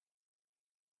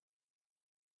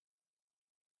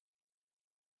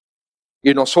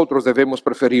 Y nosotros debemos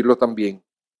preferirlo también.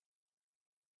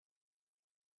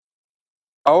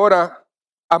 Ahora,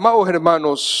 amados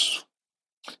hermanos,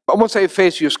 vamos a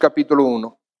Efesios capítulo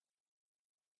 1.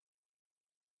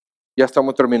 Ya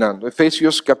estamos terminando.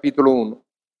 Efesios capítulo 1.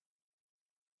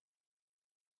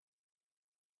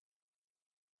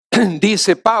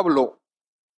 Dice Pablo,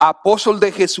 apóstol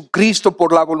de Jesucristo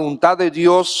por la voluntad de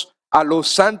Dios, a los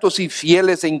santos y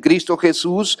fieles en Cristo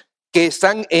Jesús que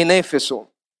están en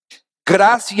Éfeso,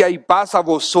 Gracia y paz a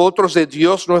vosotros de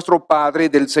Dios nuestro Padre y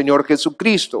del Señor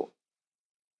Jesucristo.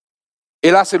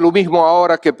 Él hace lo mismo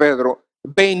ahora que Pedro.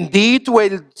 Bendito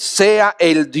sea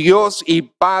el Dios y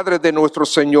Padre de nuestro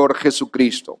Señor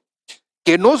Jesucristo,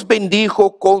 que nos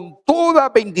bendijo con toda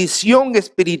bendición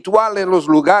espiritual en los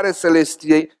lugares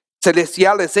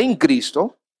celestiales en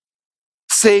Cristo,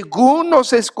 según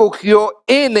nos escogió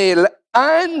en Él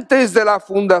antes de la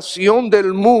fundación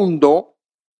del mundo,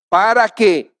 para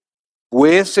que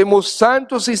fuésemos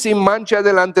santos y sin mancha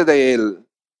delante de Él,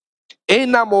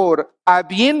 en amor,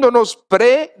 habiéndonos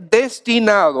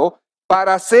predestinado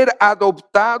para ser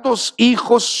adoptados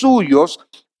hijos suyos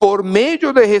por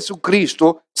medio de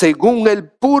Jesucristo, según el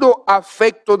puro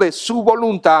afecto de su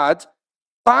voluntad,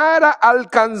 para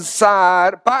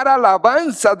alcanzar, para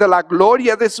alabanza de la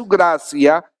gloria de su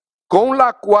gracia, con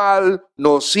la cual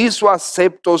nos hizo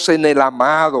aceptos en el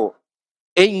amado,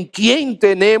 en quien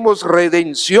tenemos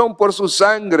redención por su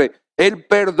sangre, el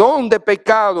perdón de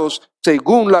pecados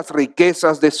según las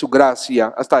riquezas de su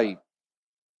gracia. Hasta ahí.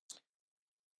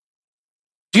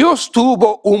 Dios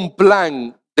tuvo un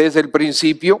plan desde el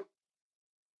principio,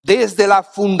 desde la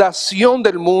fundación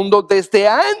del mundo, desde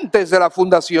antes de la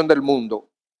fundación del mundo.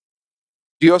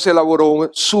 Dios elaboró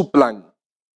su plan.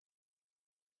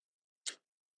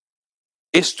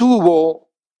 Estuvo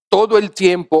todo el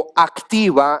tiempo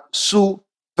activa su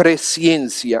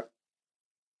presencia.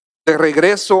 De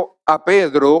regreso a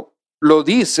Pedro, lo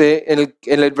dice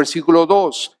en el versículo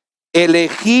 2,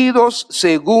 elegidos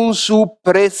según su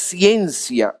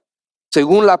presencia,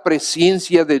 según la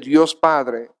presencia de Dios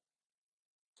Padre.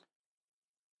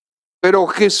 Pero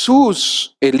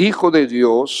Jesús, el Hijo de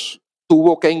Dios,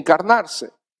 tuvo que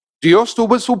encarnarse. Dios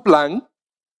tuvo su plan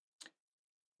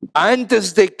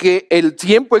antes de que el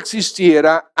tiempo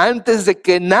existiera, antes de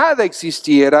que nada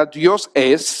existiera. Dios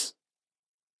es,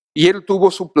 y Él tuvo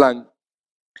su plan,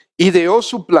 ideó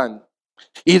su plan,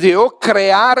 ideó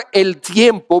crear el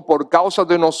tiempo por causa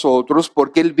de nosotros,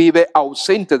 porque Él vive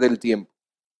ausente del tiempo.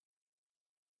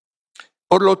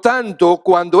 Por lo tanto,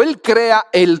 cuando Él crea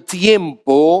el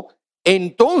tiempo,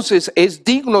 entonces es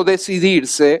digno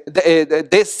decirse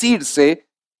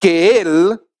que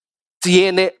Él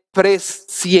tiene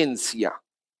presciencia.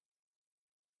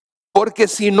 Porque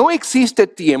si no existe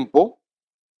tiempo,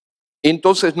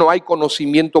 entonces no hay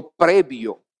conocimiento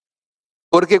previo.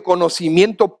 Porque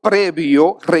conocimiento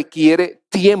previo requiere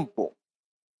tiempo.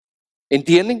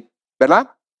 ¿Entienden?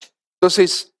 ¿Verdad?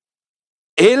 Entonces,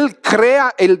 Él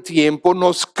crea el tiempo,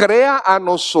 nos crea a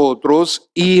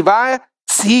nosotros y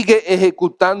sigue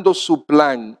ejecutando su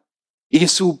plan. Y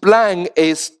su plan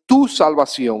es tu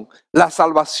salvación, la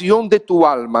salvación de tu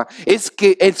alma.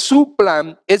 Su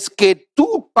plan es que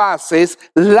tú pases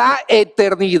la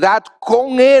eternidad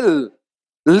con Él,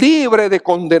 libre de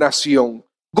condenación,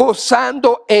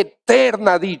 gozando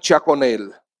eterna dicha con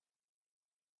Él.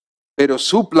 Pero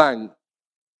su plan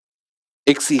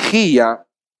exigía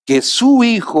que su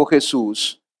Hijo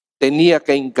Jesús tenía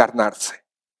que encarnarse.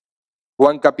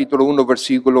 Juan capítulo 1,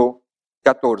 versículo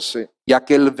 14. Y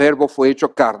aquel verbo fue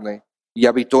hecho carne y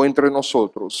habitó entre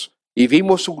nosotros. Y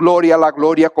vimos su gloria, la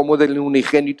gloria como del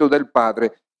unigénito del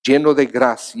Padre, lleno de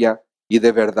gracia y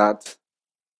de verdad.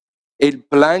 El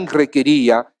plan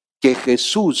requería que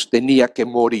Jesús tenía que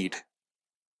morir.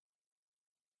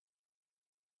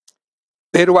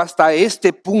 Pero hasta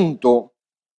este punto,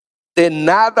 de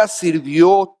nada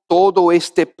sirvió todo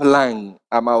este plan,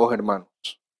 amados hermanos.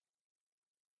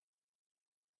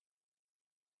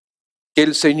 Que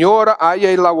el Señor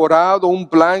haya elaborado un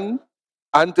plan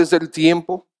antes del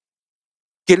tiempo,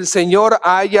 que el Señor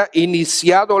haya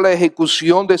iniciado la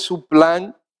ejecución de su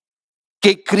plan,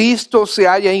 que Cristo se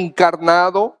haya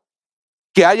encarnado,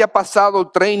 que haya pasado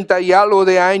 30 y algo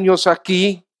de años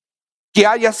aquí, que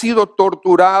haya sido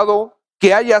torturado,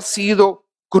 que haya sido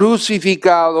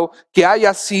crucificado, que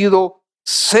haya sido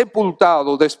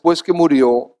sepultado después que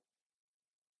murió.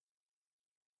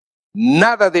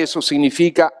 Nada de eso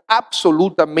significa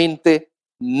absolutamente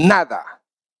nada,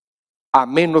 a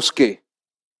menos que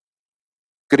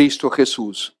Cristo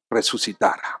Jesús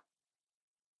resucitara.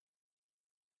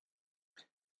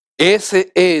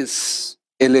 Ese es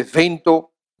el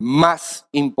evento más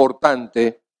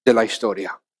importante de la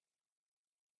historia.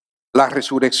 La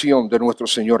resurrección de nuestro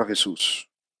Señor Jesús.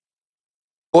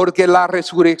 Porque la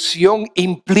resurrección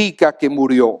implica que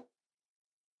murió.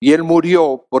 Y Él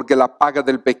murió porque la paga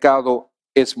del pecado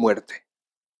es muerte.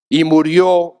 Y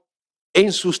murió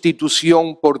en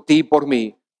sustitución por ti y por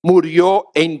mí.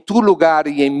 Murió en tu lugar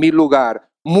y en mi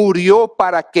lugar. Murió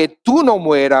para que tú no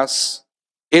mueras.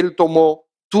 Él tomó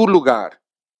tu lugar.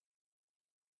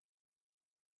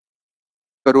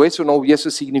 pero eso no hubiese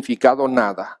significado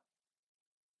nada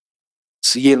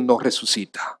si Él no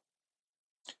resucita.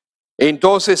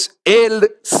 Entonces,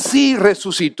 Él sí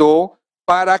resucitó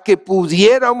para que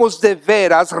pudiéramos de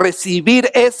veras recibir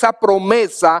esa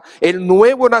promesa, el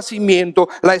nuevo nacimiento,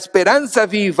 la esperanza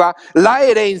viva, la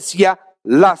herencia,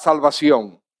 la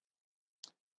salvación.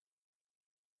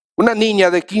 Una niña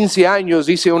de 15 años,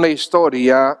 dice una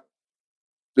historia,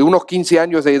 de unos 15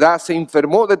 años de edad, se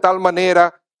enfermó de tal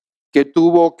manera que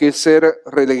tuvo que ser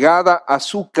relegada a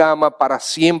su cama para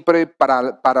siempre,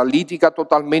 paralítica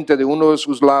totalmente de uno de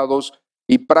sus lados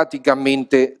y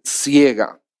prácticamente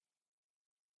ciega.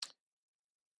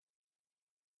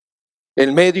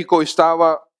 El médico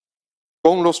estaba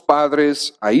con los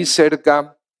padres ahí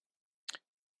cerca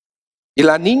y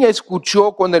la niña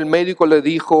escuchó cuando el médico le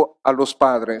dijo a los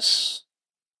padres: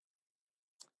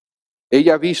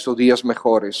 ella ha visto días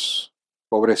mejores,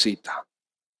 pobrecita.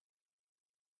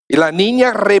 Y la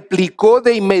niña replicó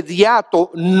de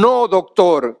inmediato: no,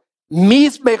 doctor,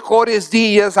 mis mejores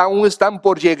días aún están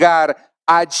por llegar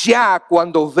allá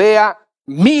cuando vea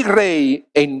mi rey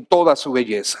en toda su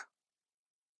belleza.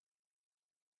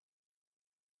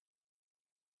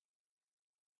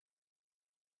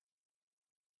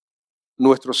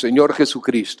 Nuestro Señor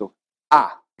Jesucristo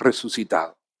ha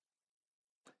resucitado.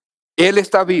 Él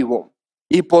está vivo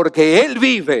y porque Él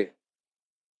vive,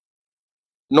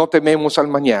 no tememos al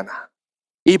mañana.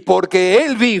 Y porque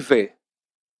Él vive,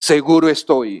 seguro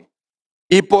estoy.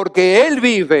 Y porque Él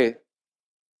vive,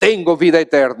 tengo vida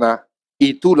eterna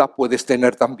y tú la puedes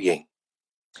tener también.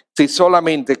 Si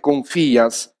solamente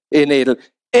confías en Él.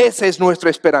 Esa es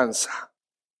nuestra esperanza.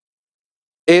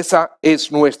 Esa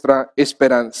es nuestra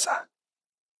esperanza.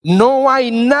 No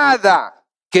hay nada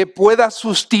que pueda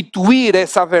sustituir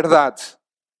esa verdad.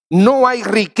 No hay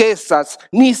riquezas,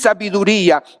 ni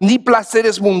sabiduría, ni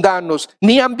placeres mundanos,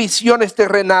 ni ambiciones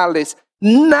terrenales.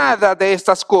 Nada de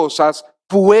estas cosas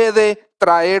puede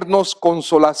traernos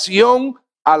consolación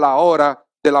a la hora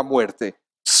de la muerte.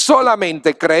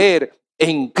 Solamente creer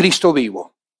en Cristo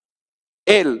vivo.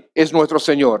 Él es nuestro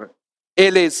Señor.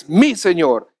 Él es mi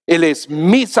Señor. Él es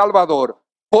mi Salvador.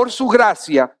 Por su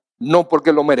gracia, no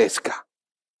porque lo merezca.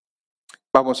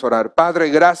 Vamos a orar. Padre,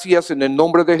 gracias en el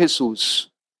nombre de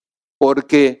Jesús.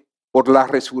 Porque por la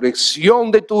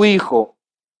resurrección de tu Hijo,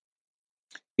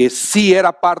 que sí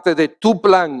era parte de tu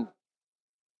plan,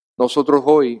 nosotros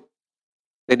hoy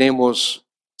tenemos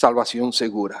salvación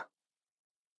segura.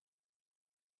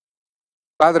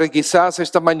 Padre, quizás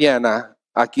esta mañana,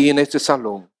 aquí en este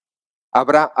salón,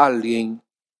 habrá alguien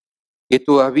que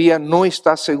todavía no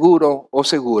está seguro o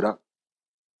segura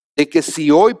de que si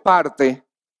hoy parte,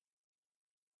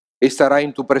 estará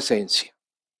en tu presencia.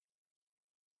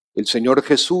 El Señor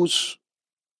Jesús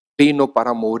vino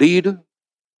para morir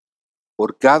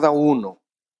por cada uno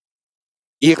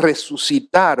y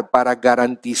resucitar para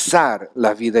garantizar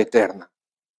la vida eterna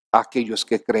a aquellos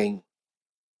que creen.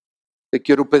 Te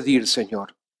quiero pedir,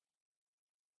 Señor,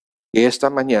 que esta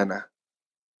mañana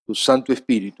tu Santo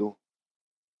Espíritu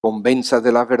convenza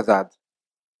de la verdad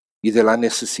y de la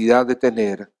necesidad de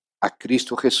tener a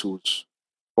Cristo Jesús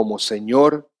como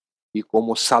Señor y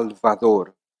como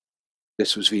Salvador de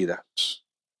sus vidas.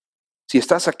 Si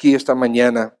estás aquí esta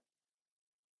mañana,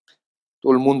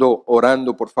 todo el mundo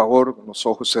orando, por favor, con los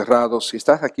ojos cerrados. Si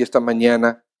estás aquí esta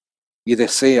mañana y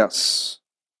deseas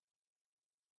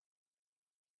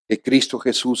que Cristo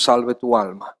Jesús salve tu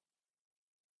alma,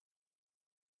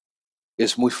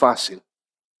 es muy fácil.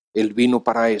 Él vino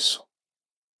para eso.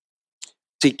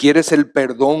 Si quieres el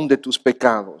perdón de tus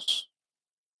pecados,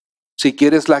 si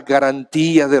quieres la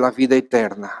garantía de la vida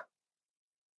eterna,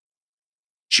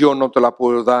 yo no te la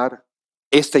puedo dar.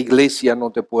 Esta iglesia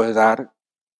no te puede dar.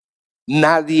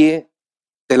 Nadie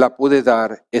te la puede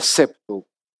dar excepto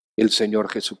el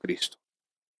Señor Jesucristo.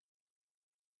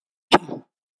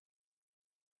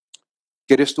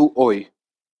 ¿Quieres tú hoy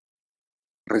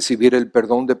recibir el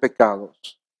perdón de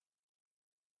pecados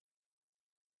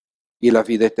y la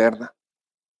vida eterna?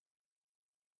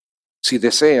 Si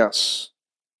deseas,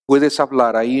 puedes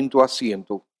hablar ahí en tu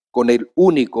asiento con el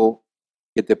único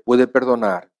que te puede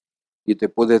perdonar y te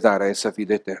puede dar a esa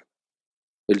vida eterna,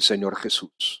 el Señor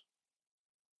Jesús.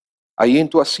 Ahí en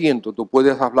tu asiento tú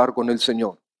puedes hablar con el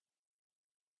Señor.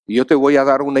 Y yo te voy a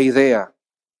dar una idea,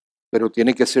 pero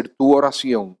tiene que ser tu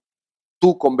oración,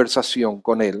 tu conversación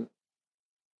con Él.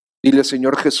 Dile: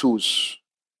 Señor Jesús,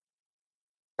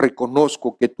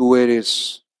 reconozco que tú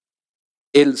eres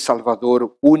el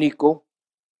Salvador único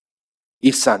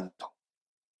y santo.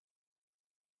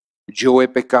 Yo he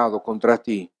pecado contra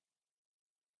ti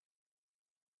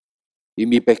y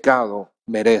mi pecado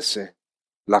merece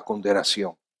la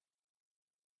condenación.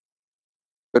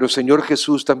 Pero Señor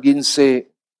Jesús, también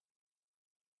sé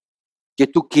que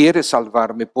tú quieres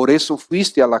salvarme, por eso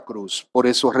fuiste a la cruz, por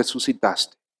eso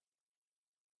resucitaste.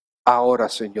 Ahora,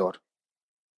 Señor,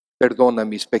 perdona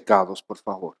mis pecados, por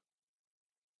favor.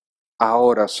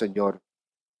 Ahora, Señor,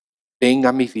 ven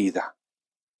a mi vida.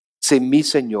 Sé mi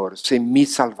Señor, sé mi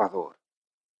Salvador.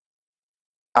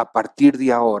 A partir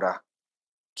de ahora,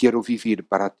 quiero vivir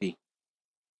para ti.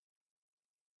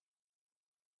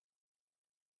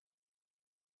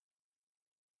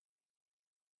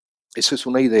 Esa es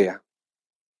una idea.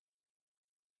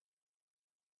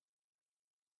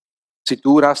 Si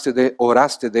tú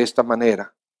oraste de esta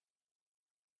manera,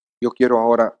 yo quiero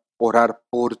ahora orar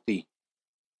por ti.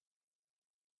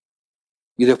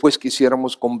 Y después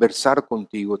quisiéramos conversar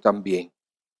contigo también.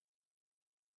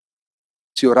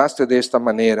 Si oraste de esta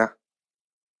manera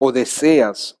o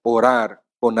deseas orar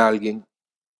con alguien,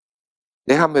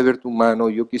 déjame ver tu mano,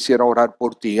 yo quisiera orar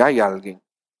por ti. ¿Hay alguien?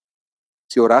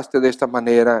 Si oraste de esta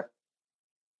manera,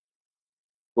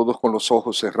 todos con los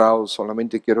ojos cerrados,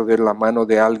 solamente quiero ver la mano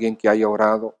de alguien que haya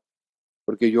orado,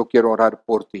 porque yo quiero orar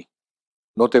por ti.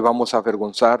 No te vamos a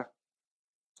avergonzar,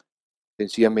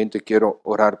 sencillamente quiero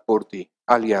orar por ti.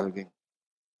 ¿Hay alguien?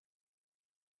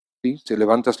 ¿Sí? Si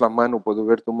levantas la mano, ¿puedo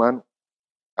ver tu mano?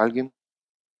 ¿Alguien?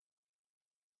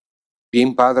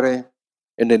 Bien, Padre,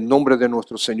 en el nombre de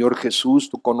nuestro Señor Jesús,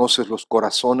 tú conoces los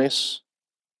corazones,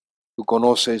 tú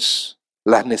conoces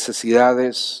las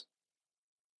necesidades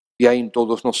que hay en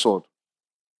todos nosotros.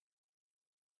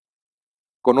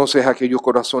 Conoces aquellos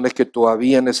corazones que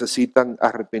todavía necesitan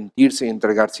arrepentirse y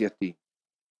entregarse a ti.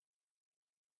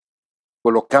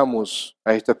 Colocamos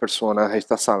a estas personas, a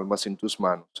estas almas en tus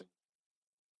manos.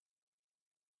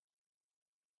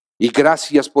 Y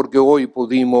gracias porque hoy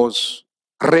pudimos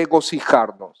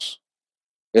regocijarnos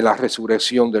en la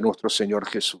resurrección de nuestro Señor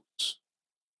Jesús.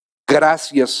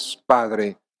 Gracias,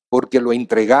 Padre, porque lo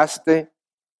entregaste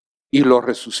y lo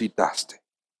resucitaste.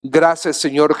 Gracias,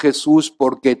 Señor Jesús,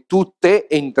 porque tú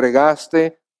te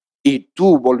entregaste y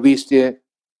tú volviste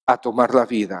a tomar la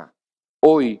vida.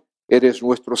 Hoy eres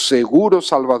nuestro seguro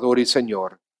Salvador y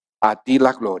Señor. A ti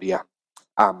la gloria.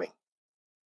 Amén.